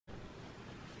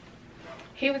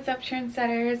Hey, what's up,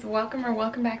 trendsetters?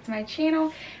 Welcome back to my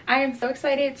channel. I am so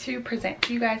excited to present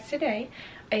to you guys today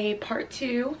a part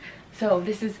 2. So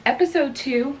this is episode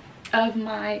 2 of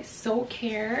my soul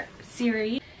care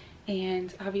series,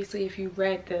 and obviously if you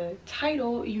read the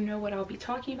title, you know what I'll be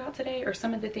talking about today, or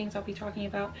some of the things I'll be talking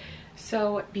about.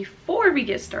 So before we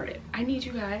get started, I need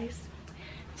you guys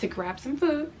to grab some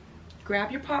food,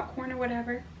 grab your popcorn or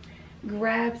whatever,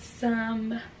 grab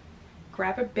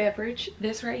a beverage.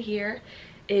 This right here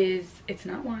it's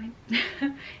not wine.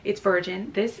 It's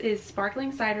virgin. This is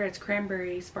sparkling cider. It's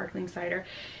cranberry sparkling cider,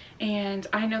 and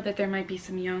I know that there might be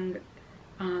some young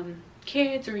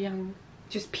kids or young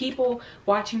just people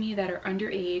watching me that are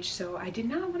underage, so I did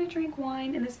not want to drink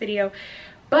wine in this video.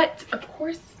 But of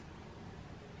course,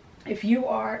 if you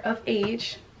are of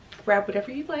age, grab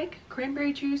whatever you like: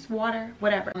 cranberry juice, water,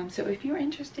 whatever. So if you're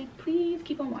interested, please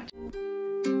keep on watching.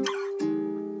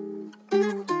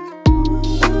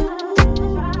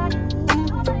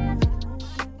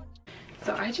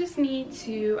 So I just need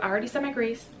to, I already said my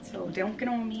grace, so don't get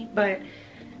on me, but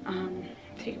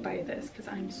take a bite of this because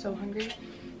I'm so hungry.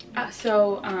 I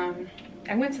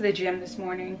went to the gym this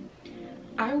morning.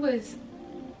 I don't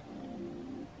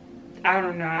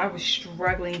know, I was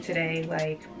struggling today.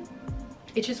 Like,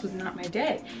 it just was not my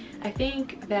day. I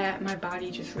think that my body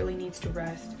just really needs to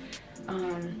rest.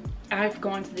 I've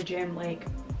gone to the gym, like,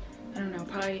 I don't know,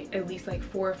 probably at least like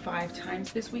 4 or 5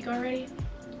 times this week already.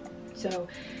 So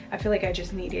I feel like I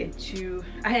just needed to,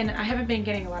 I haven't been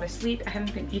getting a lot of sleep. I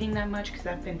haven't been eating that much because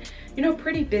I've been, you know,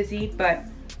 pretty busy. But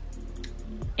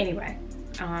anyway,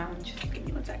 just give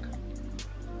me 1 sec.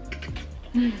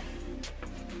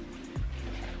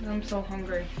 I'm so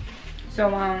hungry. So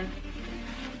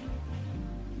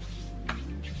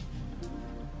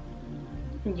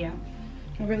yeah,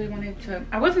 I really wanted to,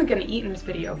 I wasn't gonna eat in this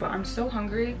video, but I'm so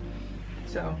hungry,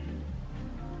 so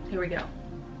here we go.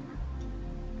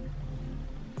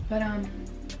 But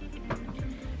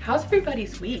how's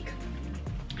everybody's week?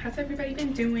 How's everybody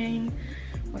been doing?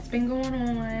 What's been going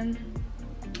on?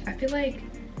 I feel like,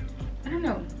 I don't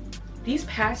know, these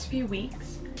past few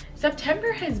weeks,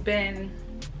 September has been,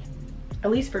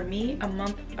 at least for me, a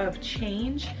month of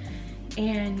change,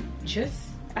 and just,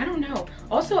 I don't know,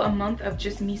 also a month of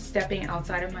just me stepping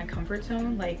outside of my comfort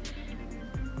zone. Like,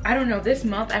 I don't know, this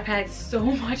month I've had so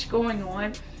much going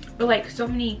on, but like so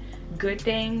many good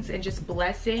things and just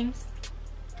blessings.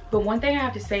 But one thing I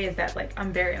have to say is that, like,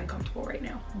 I'm very uncomfortable right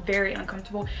now. Very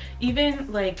uncomfortable. Even,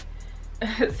 like,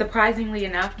 surprisingly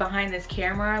enough, behind this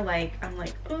camera, like, I'm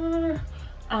like,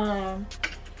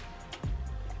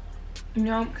 you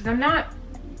know, because I'm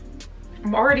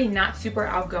already not super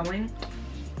outgoing.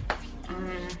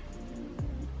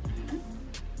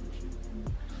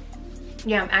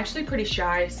 Yeah, I'm actually pretty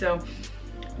shy, so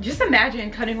just imagine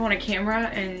cutting on a camera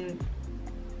and,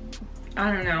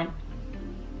 I don't know,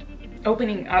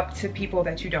 opening up to people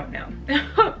that you don't know.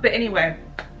 But anyway,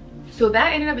 so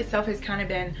that in and of itself has kind of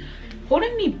been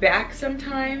holding me back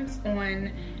sometimes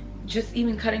on just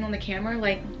even cutting on the camera.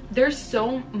 Like, there's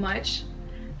so much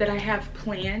that I have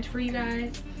planned for you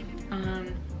guys,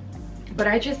 but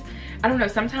I don't know,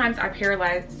 sometimes I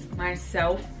paralyze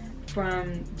myself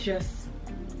from just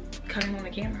cutting on the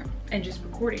camera and just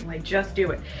recording. Like, just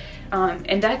do it.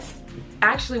 And that's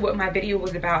actually what my video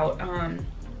was about,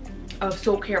 of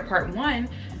soul care part 1.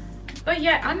 But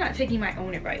yet I'm not taking my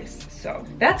own advice, so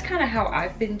that's kind of how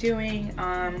I've been doing.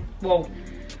 Well,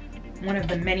 one of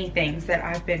the many things that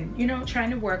I've been, you know,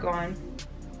 trying to work on.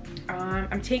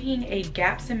 I'm taking a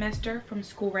gap semester from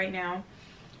school right now.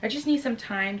 I just need some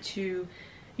time to,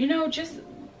 you know, just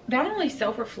not only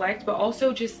self-reflect, but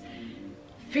also just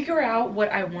figure out what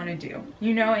I want to do,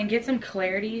 you know, and get some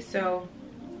clarity. So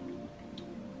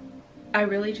I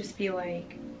really just feel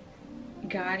like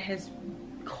God has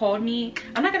called me,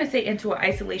 I'm not going to say into an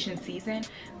isolation season,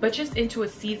 but just into a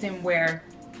season where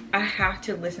I have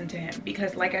to listen to him.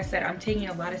 Because like I said, I'm taking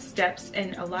a lot of steps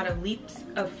and a lot of leaps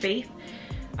of faith,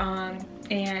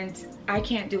 and I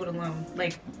can't do it alone.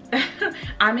 Like,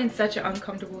 I'm in such an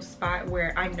uncomfortable spot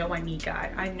where I know I need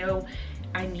God. I know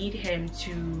I need him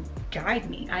to guide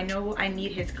me. I know I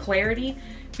need his clarity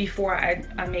before I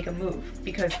make a move,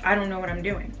 because I don't know what I'm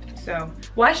doing. So,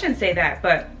 well, I shouldn't say that,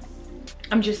 but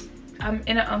I'm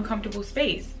in an uncomfortable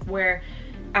space where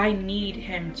I need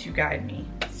him to guide me.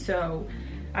 So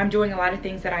I'm doing a lot of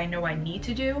things that I know I need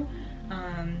to do.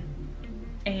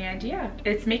 And yeah,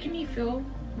 it's making me feel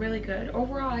really good.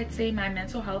 Overall, I'd say my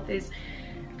mental health is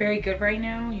very good right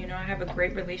now. You know, I have a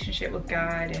great relationship with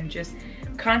God and just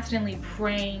constantly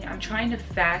praying. I'm trying to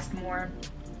fast more.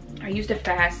 I used to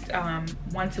fast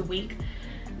once a week,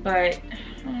 but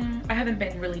I haven't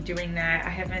been really doing that.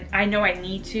 I know I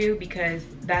need to, because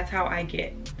that's how I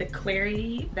get the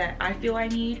clarity that I feel I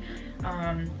need.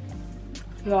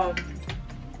 Well,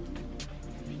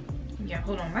 yeah,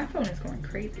 hold on, my phone is going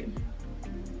crazy.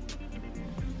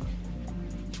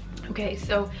 Okay,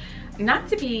 so not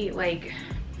to be like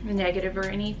negative or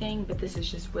anything, but this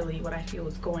is just really what I feel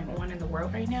is going on in the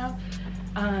world right now.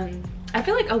 I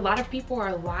feel like a lot of people are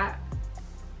a lot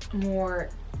more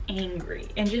angry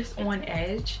and just on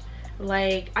edge.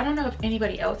 Like, I don't know if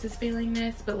anybody else is feeling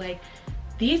this, but like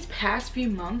these past few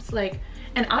months, like,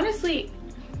 and honestly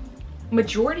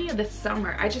majority of the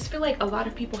summer, I just feel like a lot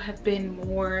of people have been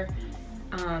more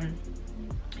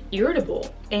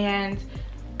irritable, and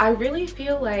I really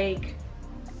feel like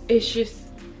it's just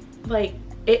like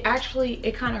it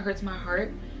kind of hurts my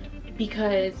heart,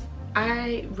 because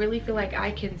I really feel like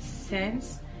I can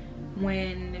sense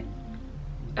when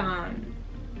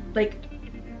like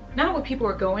not what people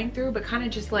are going through, but kind of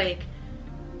just like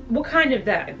what kind of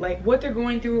that, like what they're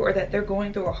going through, or that they're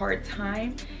going through a hard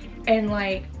time. And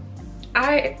like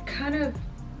I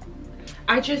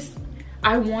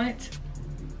want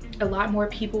a lot more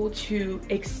people to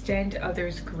extend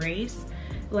others grace.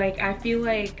 Like I feel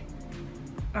like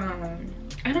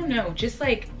I don't know, just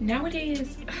like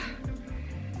nowadays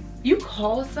you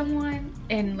call someone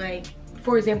and like,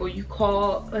 for example, you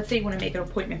call, let's say you want to make an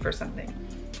appointment for something,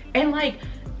 and like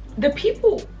the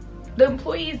people, the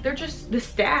employees, they're just, the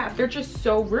staff, they're just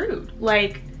so rude.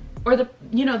 Like, or the,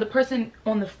 you know, the person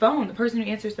on the phone, the person who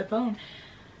answers the phone.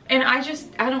 And I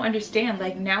don't understand.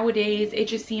 Like nowadays it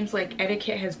just seems like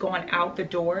etiquette has gone out the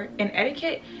door. And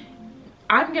etiquette,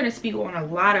 I'm gonna speak on a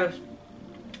lot of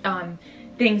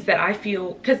things that I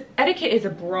feel, because etiquette is a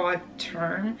broad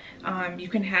term. You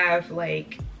can have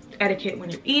like etiquette when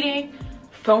you're eating,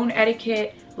 phone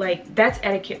etiquette, like that's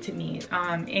etiquette to me.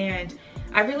 And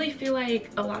I really feel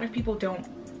like a lot of people don't,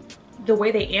 the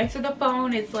way they answer the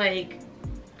phone is like,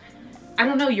 I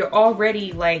don't know, you're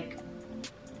already like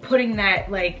putting that,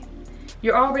 like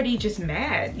you're already just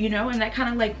mad, you know, and that kind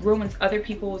of like ruins other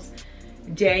people's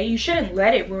day. You shouldn't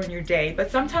let it ruin your day,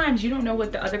 but sometimes you don't know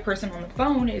what the other person on the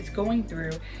phone is going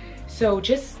through. So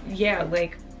just, yeah,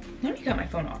 like, let me cut my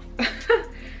phone off.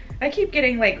 I keep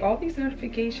getting like all these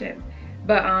notifications,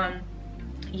 but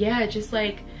yeah, just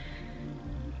like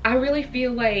I really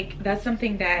feel like that's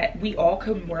something that we all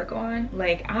can work on.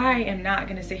 Like I am not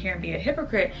gonna sit here and be a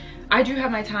hypocrite. I do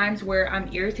have my times where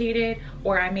I'm irritated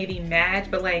or I may be mad,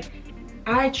 but like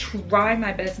I try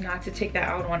my best not to take that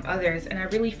out on others. And I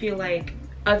really feel like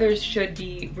others should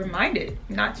be reminded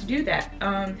not to do that.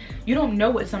 You don't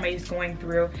know what somebody's going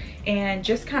through. And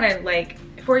just kind of like,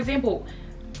 for example,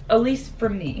 at least for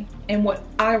me and what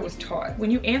I was taught, when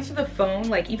you answer the phone,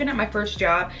 like even at my first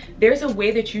job, there's a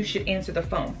way that you should answer the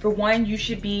phone. For one, you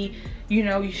should be, you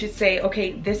know, you should say,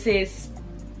 okay, this is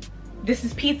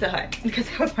Pizza Hut, because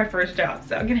that was my first job.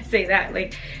 So I'm gonna say that,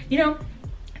 like, you know,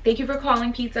 thank you for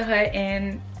calling Pizza Hut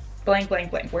and blank,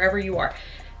 blank, blank, wherever you are.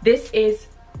 This is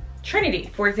Trinity,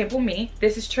 for example, me.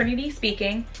 This is Trinity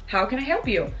speaking. How can I help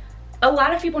you? A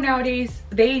lot of people nowadays,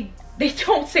 they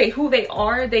don't say who they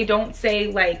are. They don't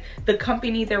say like the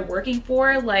company they're working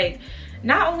for. Like,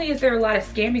 not only is there a lot of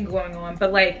scamming going on,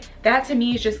 but like that to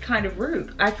me is just kind of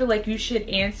rude. I feel like you should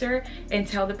answer and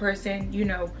tell the person, you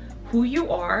know, who you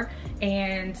are,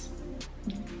 and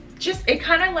just, it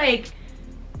kind of like,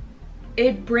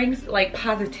 it brings like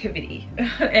positivity.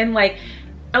 And like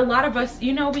a lot of us,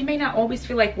 you know, we may not always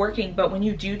feel like working, but when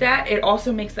you do that, it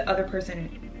also makes the other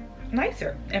person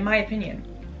nicer, in my opinion.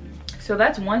 So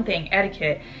that's one thing,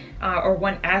 etiquette, or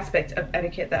one aspect of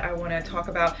etiquette that I want to talk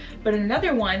about. But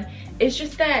another one is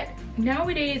just that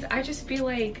nowadays I just feel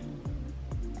like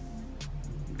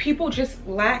people just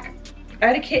lack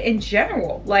etiquette in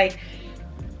general. Like,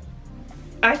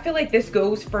 I feel like this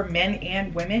goes for men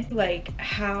and women, like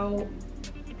how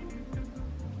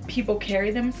people carry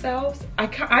themselves.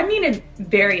 I mean in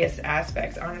various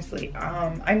aspects, honestly.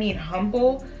 I mean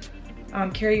humble,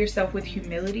 carry yourself with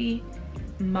humility,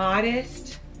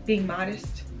 modest, being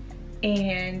modest,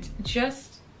 and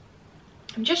just,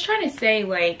 I'm just trying to say,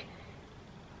 like,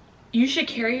 you should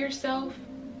carry yourself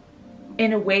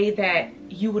in a way that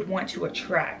you would want to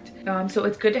attract. So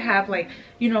it's good to have, like,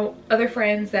 you know, other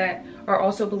friends that are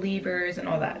also believers and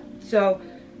all that. So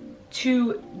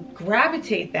to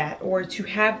gravitate that, or to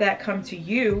have that come to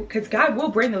you, because God will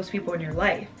bring those people in your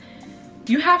life,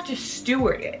 you have to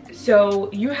steward it.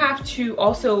 So you have to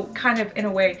also kind of, in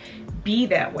a way, be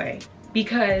that way,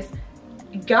 because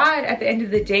God at the end of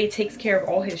the day takes care of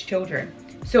all his children.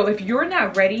 So if you're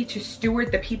not ready to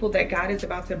steward the people that God is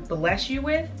about to bless you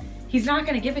with, He's not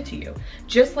going to give it to you.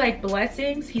 Just like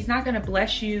blessings, he's not going to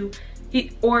bless you.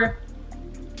 Or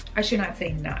I should not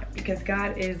say not, because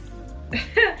God is,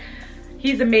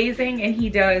 he's amazing and he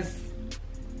does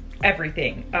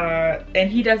everything. And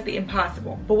he does the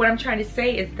impossible. But what I'm trying to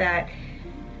say is that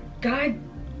God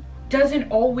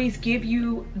doesn't always give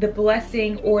you the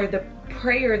blessing or the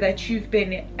prayer that you've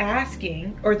been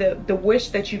asking, or the wish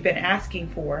that you've been asking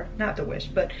for. Not the wish,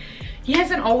 but he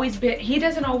doesn't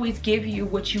always give you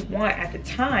what you want at the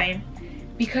time,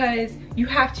 because you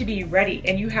have to be ready,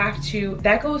 and you have to,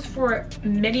 that goes for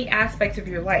many aspects of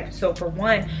your life. So for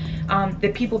one,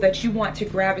 the people that you want to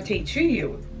gravitate to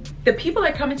you, the people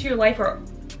that come into your life are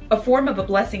a form of a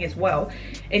blessing as well.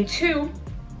 And two,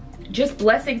 just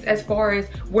blessings as far as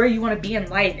where you want to be in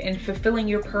life and fulfilling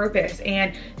your purpose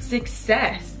and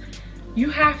success. You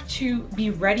have to be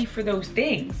ready for those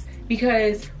things,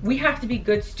 because we have to be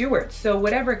good stewards. So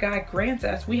whatever God grants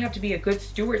us, we have to be a good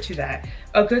steward to that,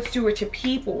 a good steward to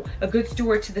people, a good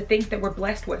steward to the things that we're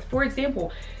blessed with. For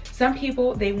example, some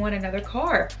people, they want another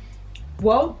car.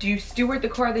 Well, do you steward the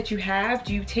car that you have?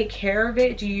 Do you take care of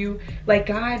it? Do you, like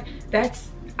God,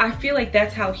 I feel like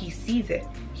that's how he sees it.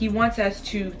 He wants us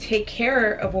to take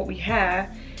care of what we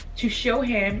have, to show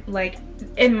him, like,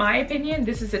 in my opinion,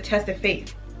 this is a test of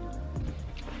faith.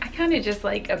 I kind of just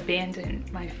like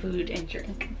abandoned my food and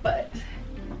drink, but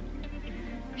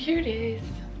here it is.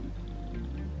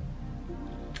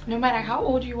 No matter how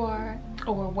old you are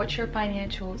or what your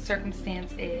financial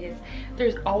circumstance is,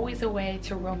 there's always a way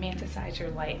to romanticize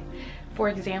your life. For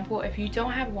example, if you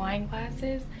don't have wine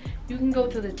glasses, you can go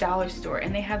to the dollar store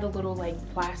and they have the little like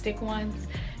plastic ones.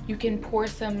 You can pour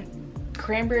some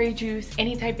cranberry juice,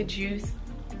 any type of juice,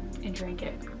 and drink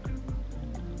it.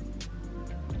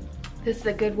 This is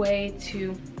a good way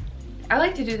to, I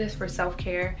like to do this for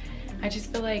self-care. I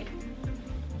just feel like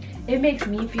it makes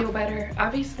me feel better.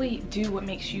 Obviously, do what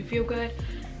makes you feel good.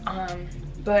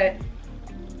 But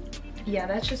yeah,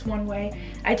 that's just one way.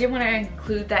 I did want to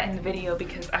include that in the video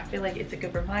because I feel like it's a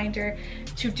good reminder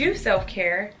to do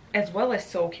self-care as well as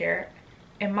soul care.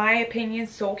 In my opinion,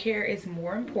 soul care is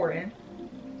more important,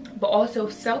 but also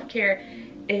self-care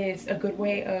is a good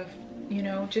way of, you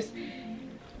know, just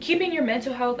keeping your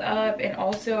mental health up and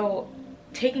also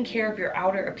taking care of your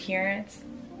outer appearance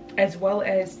as well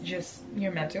as just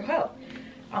your mental health.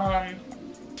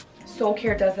 Soul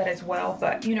care does that as well,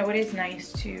 but you know, it is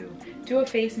nice to do a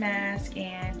face mask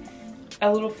and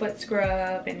a little foot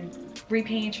scrub and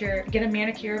repaint get a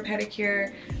manicure,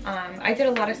 pedicure. I did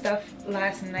a lot of stuff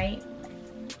last night.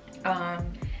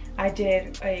 I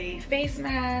did a face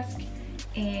mask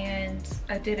and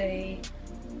I did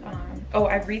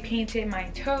I repainted my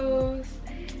toes.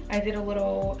 I did a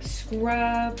little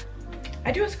scrub.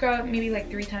 I do a scrub maybe like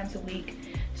 3 times a week.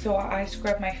 So I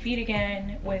scrub my feet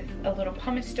again with a little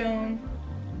pumice stone.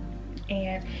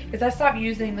 And because I stopped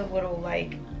using the little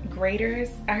like graters,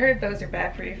 I heard those are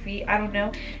bad for your feet. I don't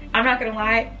know. I'm not gonna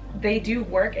lie, they do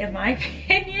work in my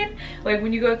opinion. Like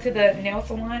when you go to the nail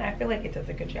salon, I feel like it does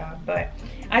a good job. But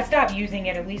I stopped using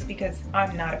it, at least because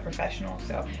I'm not a professional.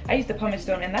 So I use the pumice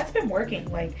stone and that's been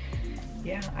working. Like,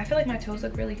 yeah, I feel like my toes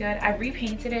look really good. I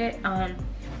repainted it.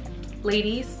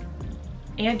 Ladies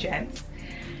and gents,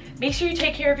 make sure you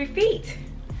take care of your feet.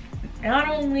 Not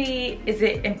only is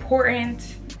it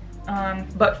important,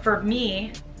 but for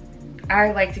me,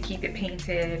 I like to keep it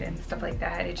painted and stuff like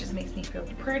that. It just makes me feel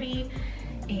pretty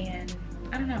and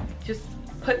I don't know, just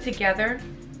put together.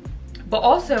 But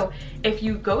also, if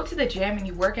you go to the gym and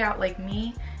you work out like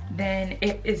me, then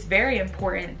it is very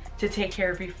important to take care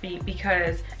of your feet,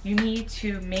 because you need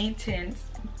to maintain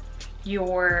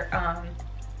your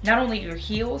not only your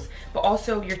heels but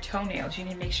also your toenails. You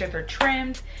need to make sure they're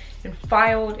trimmed and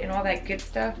filed and all that good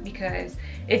stuff, because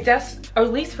it does, or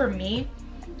at least for me,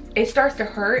 it starts to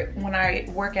hurt when I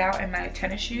work out in my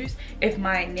tennis shoes if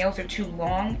my nails are too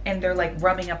long and they're like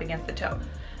rubbing up against the toe.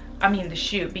 I mean the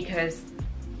shoe, because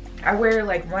I wear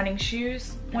like running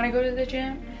shoes when I go to the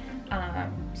gym.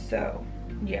 So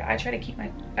yeah, I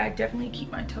definitely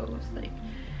keep my toes like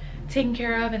taken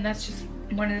care of, and that's just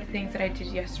one of the things that I did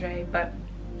yesterday. But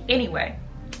anyway,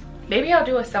 maybe I'll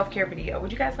do a self-care video.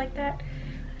 Would you guys like that?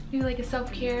 Do like a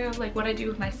self-care of like what I do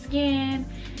with my skin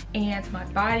and my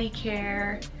body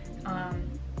care,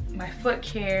 my foot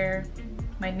care,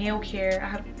 my nail care. I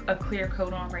have a clear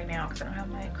coat on right now because I don't have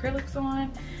my acrylics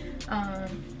on.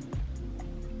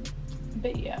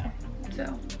 But yeah,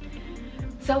 so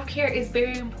self-care is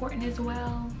very important as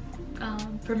well,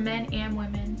 for men and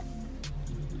women.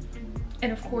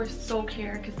 And of course soul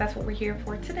care, because that's what we're here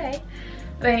for today.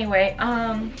 But anyway,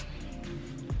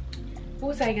 what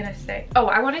was I gonna say? Oh,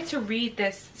 I wanted to read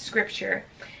this scripture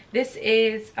This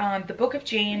is the book of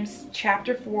James,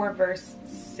 chapter 4, verse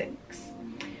 6.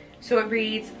 So it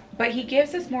reads, "But he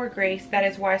gives us more grace. That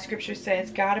is why scripture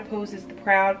says, God opposes the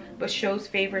proud, but shows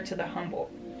favor to the humble."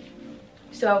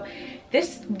 So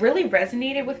this really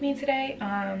resonated with me today,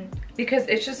 because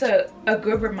it's just a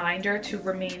good reminder to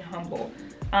remain humble.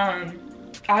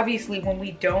 Obviously, when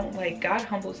we don't, like, God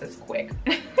humbles us quick.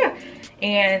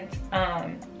 And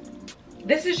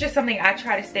this is just something I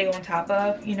try to stay on top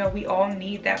of. You know, we all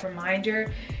need that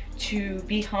reminder to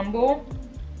be humble.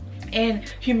 And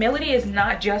humility is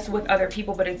not just with other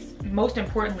people, but it's most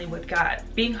importantly with God.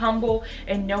 Being humble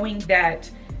and knowing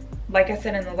that, like I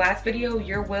said in the last video,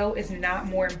 your will is not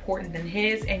more important than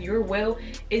his, and your will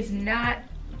is not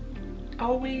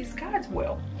always God's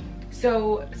will.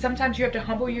 So sometimes you have to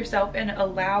humble yourself and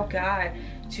allow God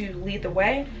to lead the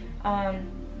way.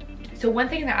 So one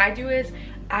thing that I do is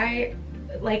I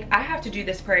have to do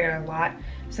this prayer a lot.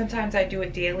 Sometimes I do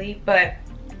it daily, but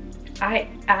I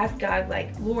ask God, like,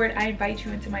 Lord, I invite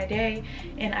you into my day,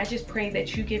 and I just pray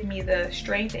that you give me the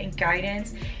strength and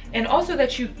guidance, and also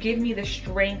that you give me the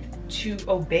strength to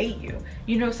obey you.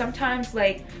 You know, sometimes,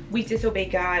 like, we disobey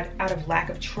God out of lack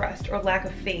of trust or lack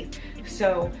of faith.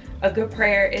 So a good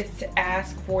prayer is to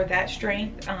ask for that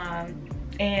strength,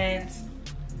 and,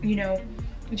 you know,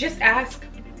 just ask,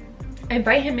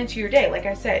 invite him into your day. Like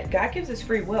I said, God gives us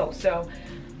free will. So,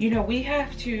 you know, we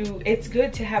have to, it's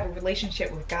good to have a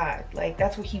relationship with God. Like,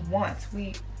 that's what he wants.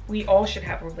 We all should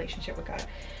have a relationship with God.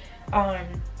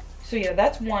 So yeah,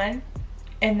 that's one.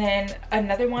 And then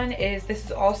another one is, this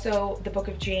is also the book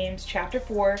of James, chapter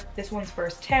 4. This one's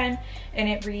verse 10, and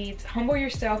it reads, "Humble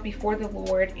yourself before the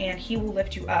Lord, and he will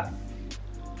lift you up."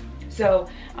 So,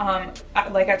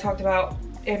 like I talked about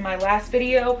in my last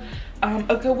video,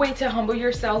 a good way to humble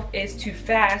yourself is to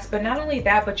fast, but not only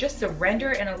that, but just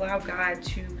surrender and allow God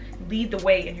to lead the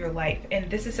way in your life. And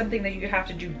this is something that you have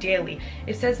to do daily.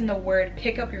 It says in the word,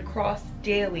 pick up your cross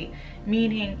daily,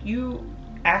 meaning you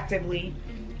actively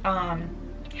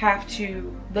have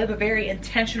to live a very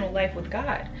intentional life with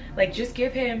God. Like, just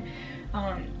give him,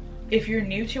 if you're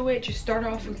new to it, just start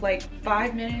off with like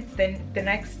 5 minutes, then the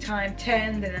next time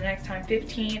 10, then the next time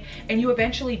 15, and you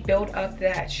eventually build up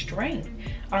that strength.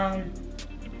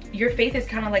 Your faith is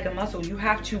kind of like a muscle. You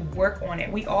have to work on it.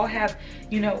 We all have,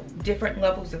 you know, different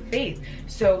levels of faith.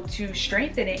 So to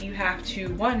strengthen it, you have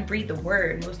to, one, read the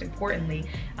word, most importantly,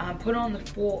 put on the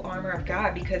full armor of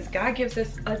God, because God gives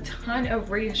us a ton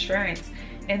of reassurance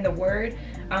in the word.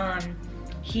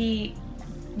 He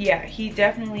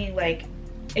definitely, like,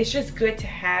 it's just good to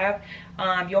have.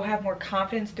 You'll have more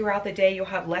confidence throughout the day. You'll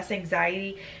have less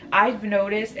anxiety. I've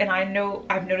noticed, and I know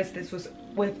I've noticed this was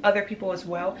with other people as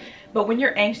well, but when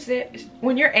you're anxious,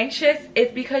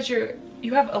 it's because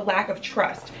you have a lack of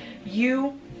trust.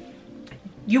 You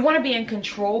want to be in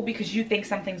control because you think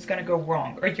something's going to go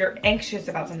wrong, or you're anxious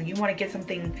about something. You want to get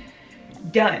something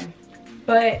done.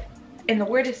 But in the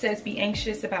word it says, be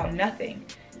anxious about nothing.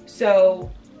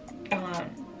 So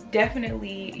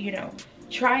definitely, you know,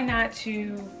 try not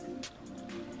to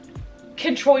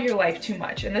control your life too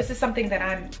much. And this is something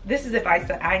that this is advice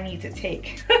that I need to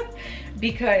take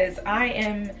because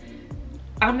I'm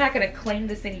not going to claim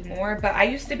this anymore, but I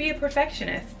used to be a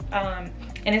perfectionist. And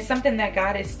it's something that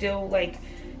God is still, like,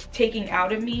 taking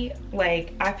out of me.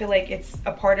 Like, I feel like it's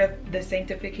a part of the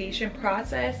sanctification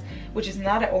process, which is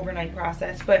not an overnight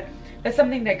process, but that's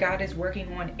something that God is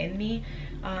working on in me.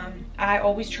 I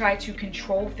always try to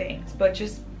control things, but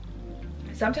just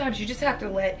sometimes you just have to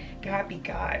let God be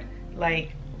God.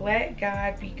 Like, let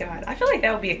God be God. I feel like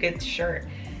that would be a good shirt.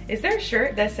 Is there a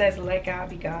shirt that says let God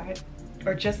be God,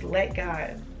 or just let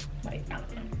God? Like, I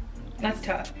don't know. That's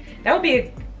tough. That would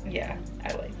be yeah,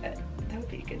 I like that. That would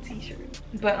be a good t-shirt.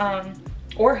 But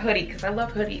or hoodie, because I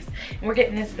love hoodies, and we're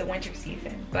getting into the winter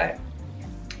season. But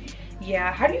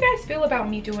yeah, how do you guys feel about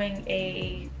me doing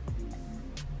a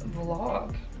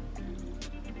vlog?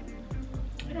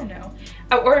 I don't know.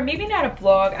 Or maybe not a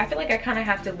vlog. I feel like I kind of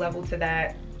have to level to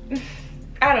that.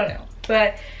 I don't know.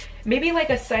 But maybe like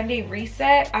a Sunday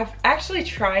reset. I've actually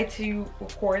tried to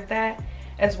record that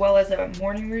as well as a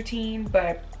morning routine,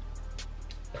 but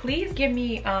please give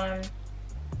me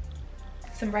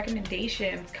some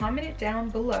recommendations. Comment it down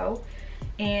below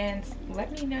and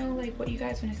let me know, like, what you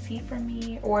guys want to see from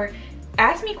me, or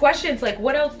ask me questions like,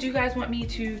 what else do you guys want me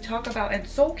to talk about in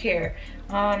soul care?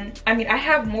 I mean, I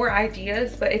have more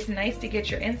ideas, but it's nice to get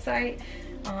your insight.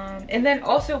 And then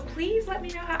also, please let me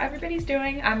know how everybody's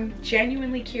doing. I'm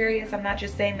genuinely curious. I'm not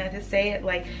just saying that to say it.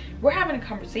 Like, we're having a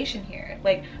conversation here.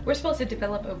 Like, we're supposed to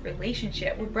develop a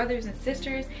relationship. We're brothers and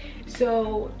sisters.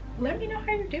 So let me know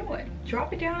how you're doing.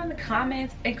 Drop it down in the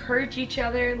comments. Encourage each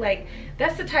other. Like,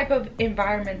 that's the type of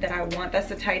environment that I want. That's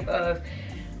the type of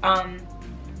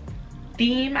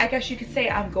theme, I guess you could say,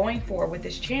 I'm going for with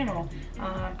this channel.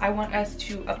 I want us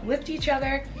to uplift each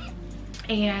other,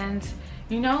 and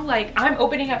you know, like, I'm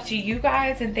opening up to you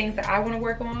guys and things that I want to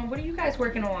work on. What are you guys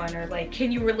working on? Or like, can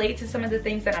you relate to some of the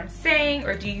things that I'm saying,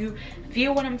 or do you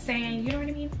feel what I'm saying? You know what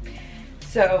I mean?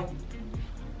 So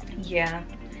yeah.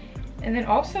 And then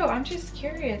also, I'm just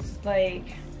curious,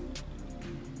 like,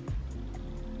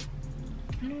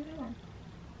 I don't know,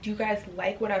 do you guys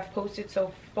like what I've posted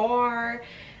so far?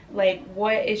 Like,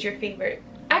 what is your favorite?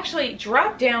 Actually,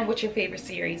 drop down what your favorite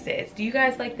series is. Do you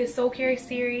guys like this soul care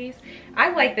series?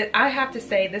 I like that. I have to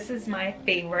say, this is my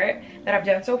favorite that I've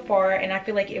done so far, and I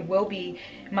feel like it will be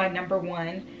my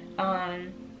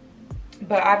 #1.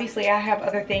 But obviously I have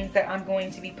other things that I'm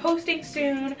going to be posting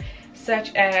soon,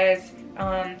 such as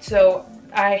so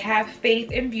I have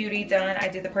faith and beauty done. I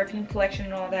did the perfume collection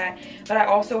and all that, but I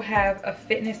also have a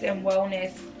fitness and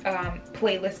wellness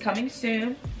playlist coming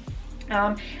soon.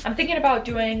 I'm thinking about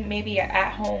doing maybe an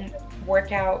at-home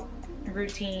workout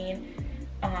routine,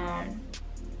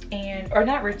 or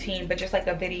not routine, but just like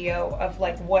a video of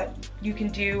like what you can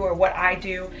do or what I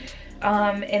do.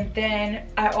 And then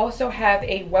I also have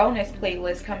a wellness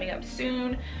playlist coming up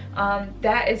soon.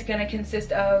 That is going to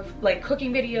consist of like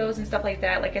cooking videos and stuff like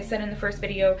that. Like I said in the first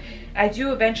video, I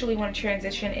do eventually want to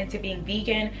transition into being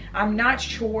vegan. I'm not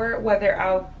sure whether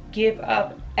I'll give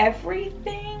up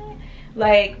everything.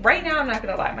 Like right now, I'm not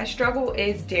gonna lie, my struggle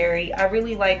is dairy. I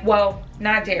really like, well,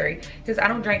 not dairy, because I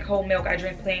don't drink whole milk. I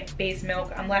drink plant-based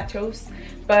milk. I'm lactose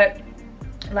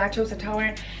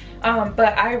intolerant.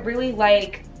 But I really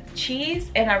like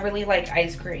cheese, and I really like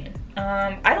ice cream.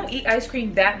 I don't eat ice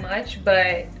cream that much,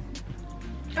 but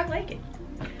I like it.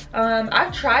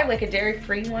 I've tried like a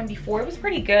dairy-free one before. It was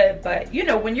pretty good, but you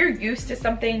know, when you're used to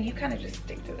something, you kind of just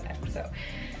stick to that. So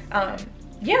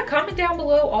yeah, comment down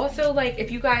below also, like,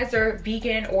 if you guys are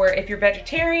vegan, or if you're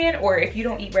vegetarian, or if you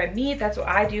don't eat red meat. That's what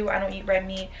I do. I don't eat red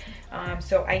meat.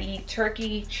 So I eat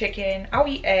turkey, chicken, I'll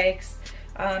eat eggs,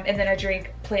 and then I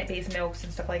drink plant-based milks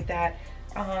and stuff like that.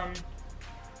 But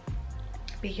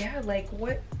yeah, like,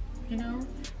 what, you know,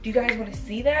 do you guys want to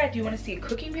see that? Do you want to see a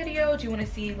cooking video? Do you want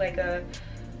to see like a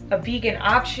vegan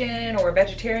option or a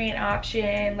vegetarian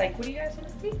option? Like, what do you guys want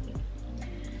to see?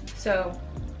 So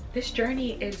this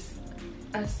journey is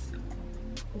us.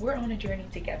 We're on a journey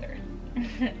together.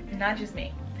 Not just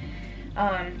me.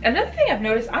 Another thing I've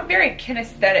noticed, I'm very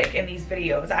kinesthetic in these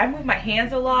videos. I move my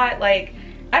hands a lot. Like,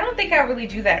 I don't think I really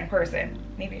do that in person.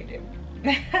 Maybe I do.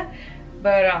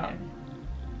 But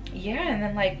yeah. And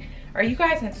then, like, are you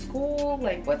guys in school?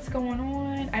 Like, what's going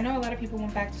on? I know a lot of people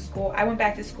went back to school. I went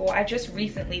back to school. I just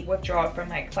recently withdrew from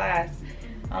my class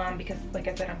because, like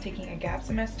I said, I'm taking a gap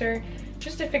semester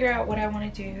just to figure out what I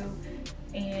want to do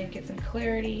and get some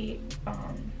clarity.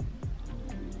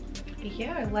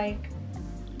 Yeah, like,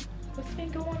 what's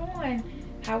been going on?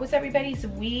 How was everybody's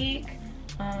week?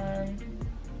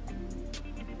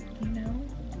 You know,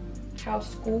 how's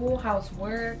school, how's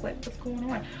work, like, what's going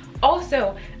on?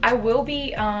 Also, I will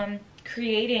be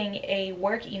creating a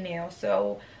work email,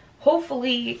 so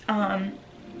hopefully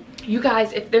you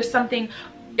guys, if there's something,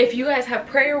 if you guys have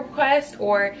prayer requests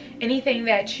or anything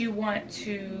that you want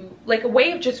to, like, a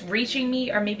way of just reaching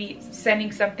me, or maybe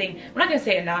sending something, I'm not gonna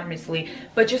say anonymously,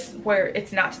 but just where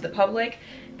it's not to the public,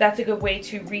 that's a good way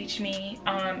to reach me.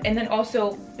 And then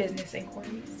also business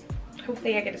inquiries.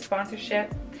 Hopefully I get a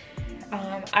sponsorship.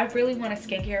 I really want a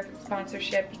skincare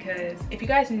sponsorship, because if you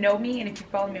guys know me and if you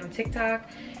follow me on TikTok,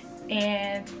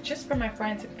 and just for my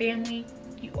friends and family,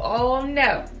 you all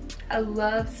know I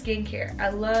love skincare. I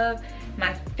love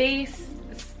my face,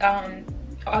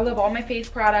 I love all my face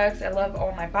products. I love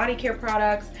all my body care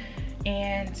products.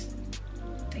 And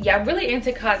yeah, I'm really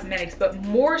into cosmetics, but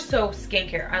more so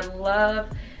skincare. I love,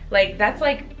 like, that's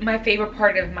like my favorite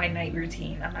part of my night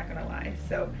routine, I'm not gonna lie.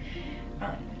 So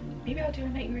maybe I'll do a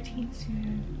night routine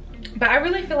soon. But I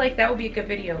really feel like that would be a good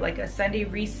video, like a Sunday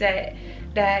reset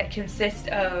that consists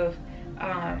of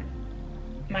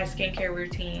my skincare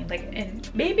routine. Like, and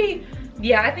maybe,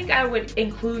 yeah, I think I would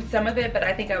include some of it, but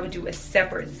I think I would do a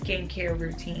separate skincare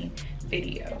routine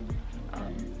video.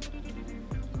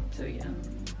 So yeah.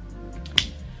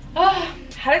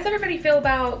 How does everybody feel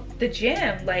about the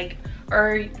gym? Like,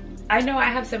 or I know I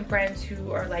have some friends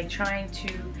who are like trying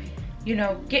to, you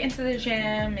know, get into the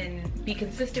gym and be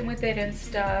consistent with it and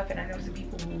stuff. And I know some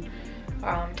people who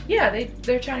yeah,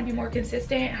 they're trying to be more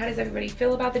consistent. How does everybody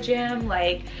feel about the gym?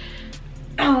 Like,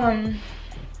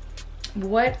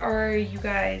 what are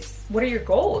your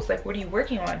goals? Like, what are you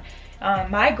working on?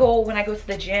 My goal when I go to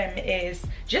the gym is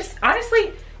just,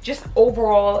 honestly, just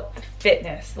overall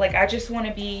fitness. Like, I just want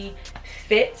to be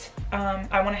fit.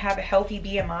 I want to have a healthy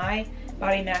BMI,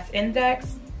 body mass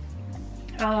index.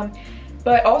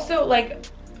 But also, like,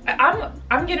 I'm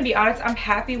gonna be honest, I'm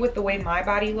happy with the way my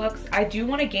body looks. I do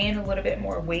want to gain a little bit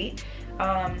more weight.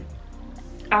 I'm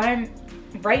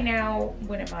right now,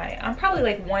 what am I? I'm probably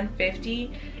like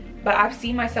 150, but I've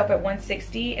seen myself at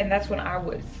 160, and that's when I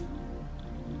was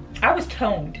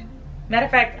toned. Matter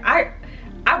of fact,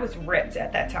 I was ripped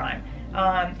at that time.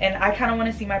 And I kind of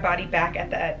want to see my body back at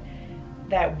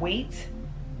that weight.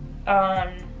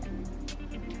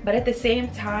 But at the same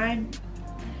time,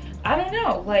 I don't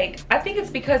know, like, I think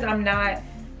it's because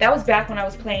that was back when I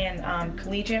was playing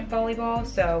collegiate volleyball,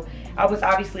 so I was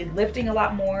obviously lifting a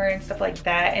lot more and stuff like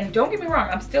that. And don't get me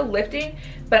wrong, I'm still lifting,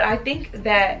 but I think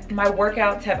that my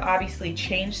workouts have obviously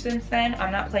changed since then.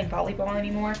 I'm not playing volleyball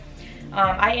anymore.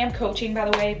 I am coaching, by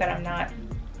the way, but I'm not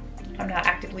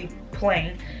actively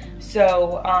playing.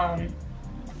 So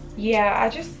yeah,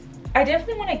 I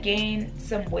definitely want to gain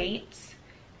some weight.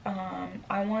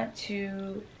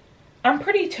 I'm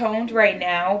pretty toned right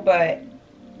now, but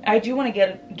I do want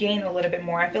to gain a little bit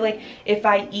more. I feel like if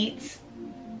I eat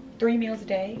 3 meals a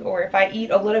day, or if I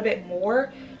eat a little bit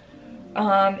more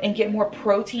and get more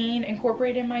protein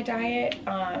incorporated in my diet,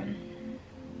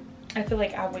 I feel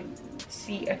like I would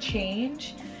see a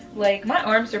change. Like, my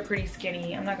arms are pretty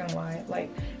skinny, I'm not gonna lie.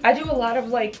 Like, I do a lot of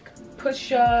like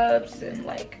push-ups and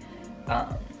like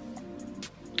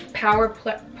power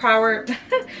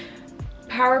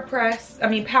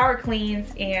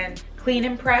cleans and clean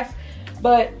and press.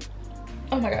 But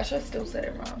oh my gosh, I still said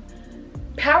it wrong.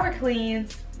 Power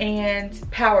cleans and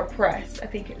power press, I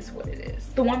think is what it is,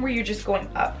 the one where you're just going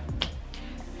up.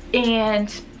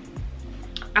 And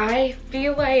I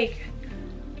feel like,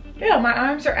 yeah, my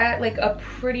arms are at like a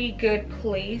pretty good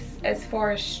place as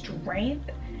far as strength,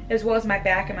 as well as my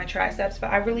back and my triceps. But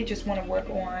I really just want to work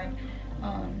on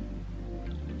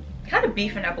kind of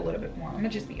beefing up a little bit more. I'm gonna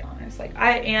just be honest. Like,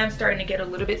 I am starting to get a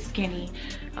little bit skinny.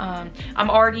 I'm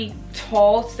already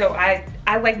tall, so I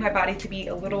like my body to be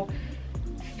a little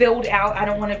filled out. I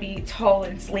don't want to be tall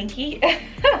and slinky.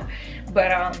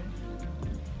 But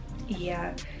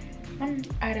yeah, I'm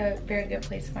at a very good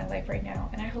place in my life right now,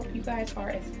 and I hope you guys are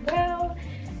as well.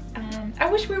 I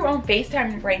wish we were on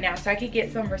FaceTime right now so I could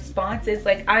get some responses.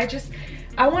 Like,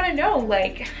 I want to know,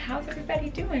 like, how's everybody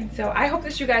doing? So I hope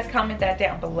that you guys comment that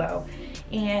down below.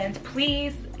 And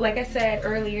please, like I said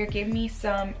earlier, give me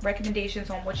some recommendations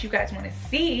on what you guys want to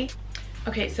see.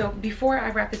 Okay, so before I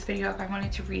wrap this video up, I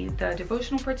wanted to read the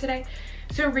devotional for today.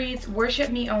 So it reads, "Worship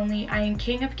me only. I am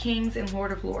King of Kings and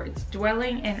Lord of Lords,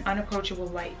 dwelling in unapproachable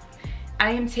light.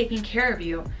 I am taking care of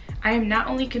you. I am not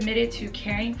only committed to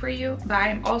caring for you, but I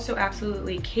am also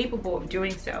absolutely capable of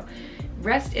doing so.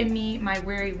 Rest in me, my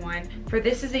weary one, for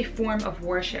this is a form of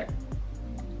worship.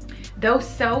 Though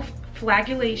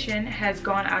self-flagellation has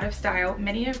gone out of style,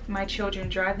 many of my children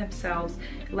drive themselves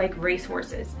like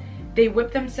racehorses. They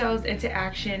whip themselves into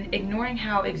action, ignoring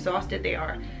how exhausted they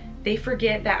are. They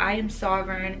forget that I am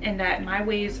sovereign and that my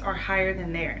ways are higher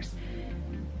than theirs.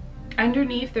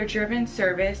 Underneath their driven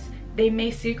service, they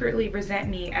may secretly resent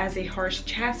me as a harsh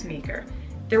taskmaker.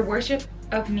 Their worship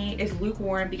of me is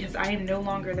lukewarm because I am no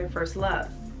longer their first love.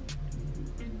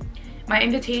 My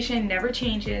invitation never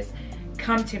changes.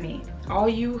 Come to me, all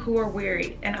you who are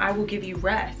weary, and I will give you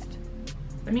rest."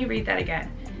 Let me read that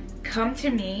again. "Come to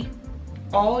me,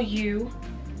 all you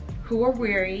who are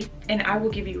weary, and I will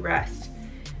give you rest.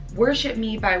 Worship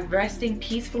me by resting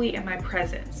peacefully in my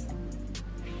presence."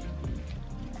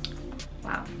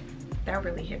 Wow, that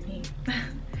really hit me.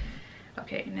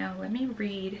 Okay, now let me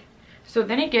read. So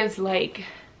then it gives like,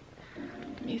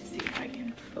 let me see if I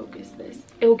can focus this.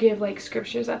 It'll give like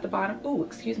scriptures at the bottom. Oh,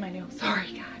 excuse my nails, sorry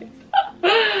guys.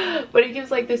 But it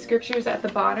gives like the scriptures at the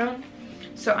bottom.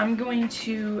 So I'm going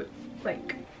to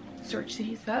like search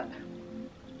these up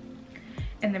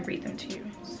and then read them to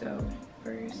you. So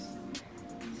 1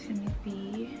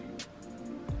 Timothy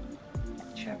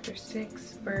chapter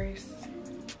 6 verse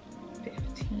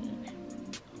 15.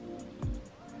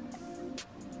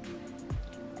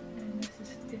 And this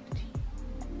is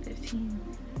 15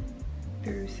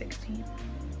 through 16.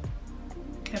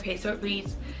 Okay, so it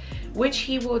reads, "Which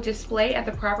he will display at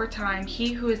the proper time,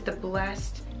 he who is the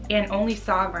blessed and only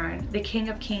sovereign, the King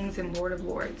of Kings and Lord of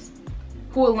Lords,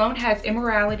 who alone has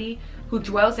immorality, who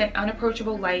dwells in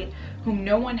unapproachable light, whom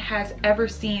no one has ever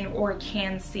seen or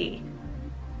can see.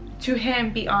 To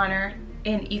him be honor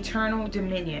and eternal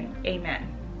dominion.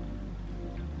 Amen.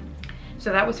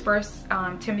 So that was First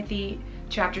Timothy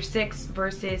chapter 6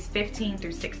 verses 15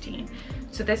 through 16.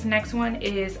 So this next one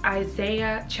is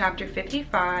Isaiah chapter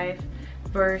 55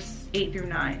 verse 8 through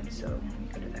 9. So let me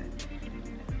go to that.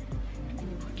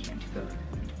 I can't do both.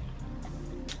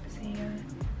 Isaiah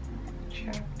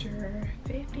chapter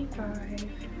 55.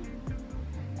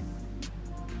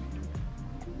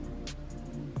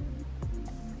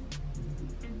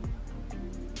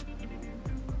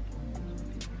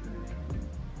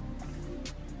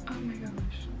 Oh my gosh,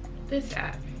 this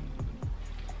app.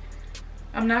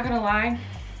 I'm not gonna lie,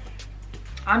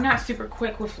 I'm not super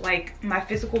quick with like my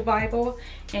physical Bible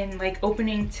and like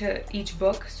opening to each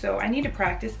book, so I need to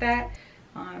practice that.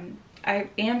 I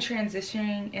am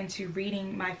transitioning into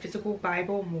reading my physical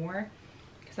Bible more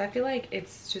because I feel like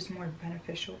it's just more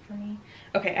beneficial for me.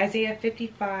 Okay, Isaiah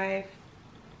 55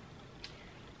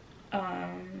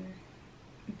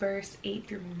 verse 8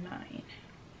 through 9.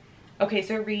 Okay,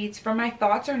 so it reads, "For my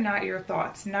thoughts are not your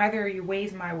thoughts, neither are your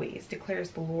ways my ways,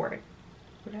 declares the Lord."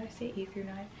 What did I say, 8 through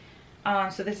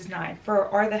 9? So this is 9. For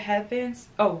as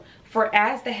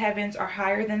the heavens are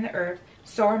higher than the earth,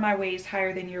 so are my ways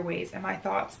higher than your ways, and my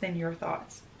thoughts than your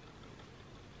thoughts.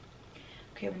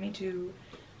 Okay, let me do,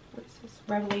 what is this?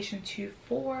 Revelation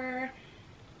 2:4.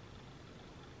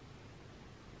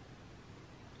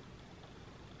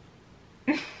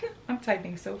 I'm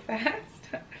typing so fast.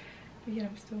 Yet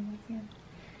I'm still looking.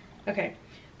 Okay,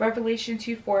 Revelation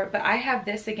 2:4. "But I have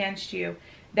this against you,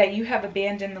 that you have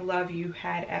abandoned the love you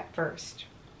had at first."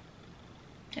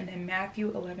 And then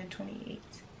Matthew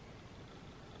 11:28.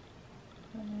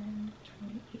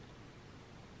 11:28.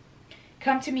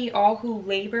 "Come to me, all who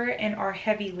labor and are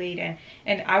heavy laden,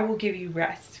 and I will give you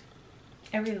rest."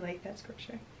 I really like that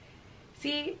scripture.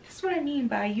 See, this is what I mean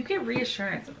by you get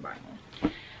reassurance in the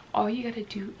Bible. All you gotta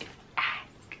do is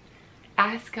ask.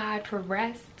 Ask God for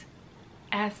rest.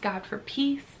 Ask God for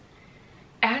peace.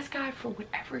 Ask God for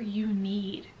whatever you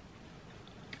need.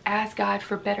 Ask God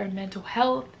for better mental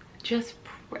health. Just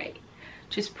pray.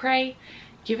 Just pray.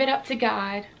 Give it up to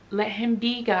God. Let him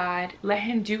be God. Let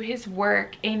him do his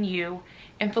work in you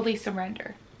and fully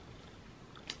surrender.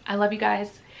 I love you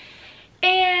guys.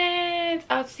 And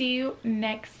I'll see you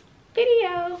next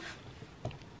video.